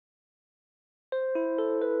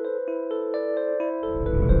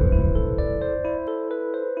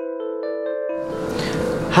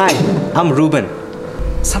Hi, I'm Ruben.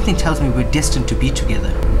 Something tells me we're destined to be together.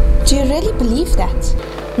 Do you really believe that?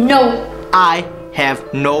 No. I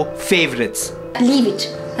have no favorites. Leave it.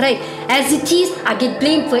 Right. As it is, I get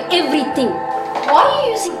blamed for everything. Why are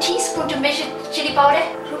you using teaspoon to measure chili powder?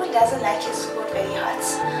 Ruben doesn't like his food very hot.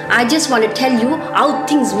 I just want to tell you how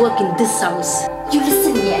things work in this house. You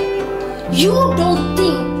listen here. You don't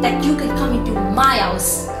think that you can come into my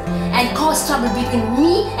house and cause trouble between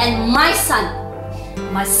me and my son.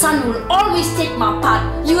 My son will always take my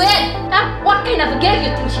part. You heard? Huh? What kind of a girl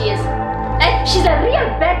you think she is? Eh? She's a real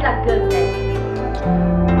bad luck girl then.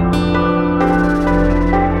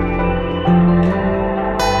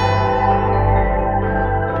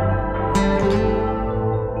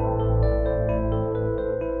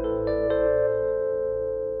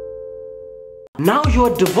 Now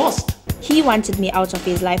you're divorced. He wanted me out of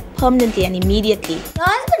his life permanently and immediately. Your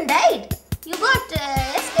husband died. You got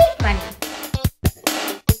estate money.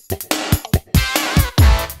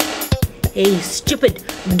 Hey, stupid!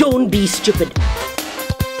 Don't be stupid!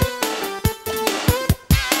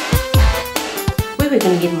 Where are we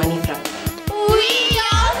going to get money from? We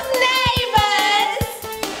are neighbors.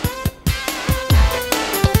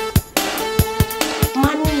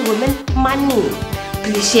 Money, woman, money!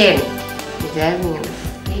 Please share me. You're having an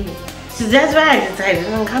affair. So that's why I decided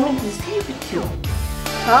I'm coming to stay with you.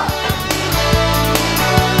 Huh?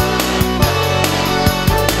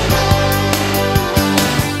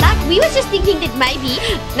 We were just thinking that maybe.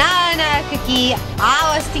 No, Cookie.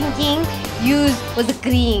 I was thinking you was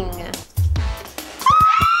agreeing.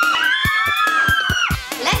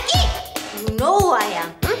 Lucky. You know who I am.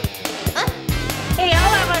 Huh? Hey,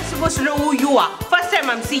 how am I supposed to know who you are? First time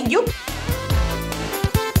I'm seeing you.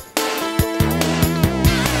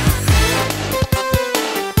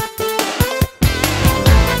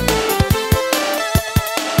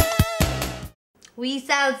 We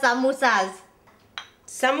sell samosas.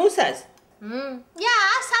 Samosas?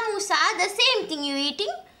 Yeah, samosa. The same thing you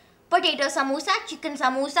eating. Potato samosa, chicken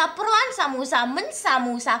samosa, prawn samosa, mint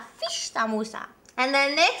samosa, fish samosa. And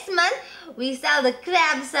then next month, we sell the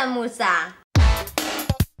crab samosa.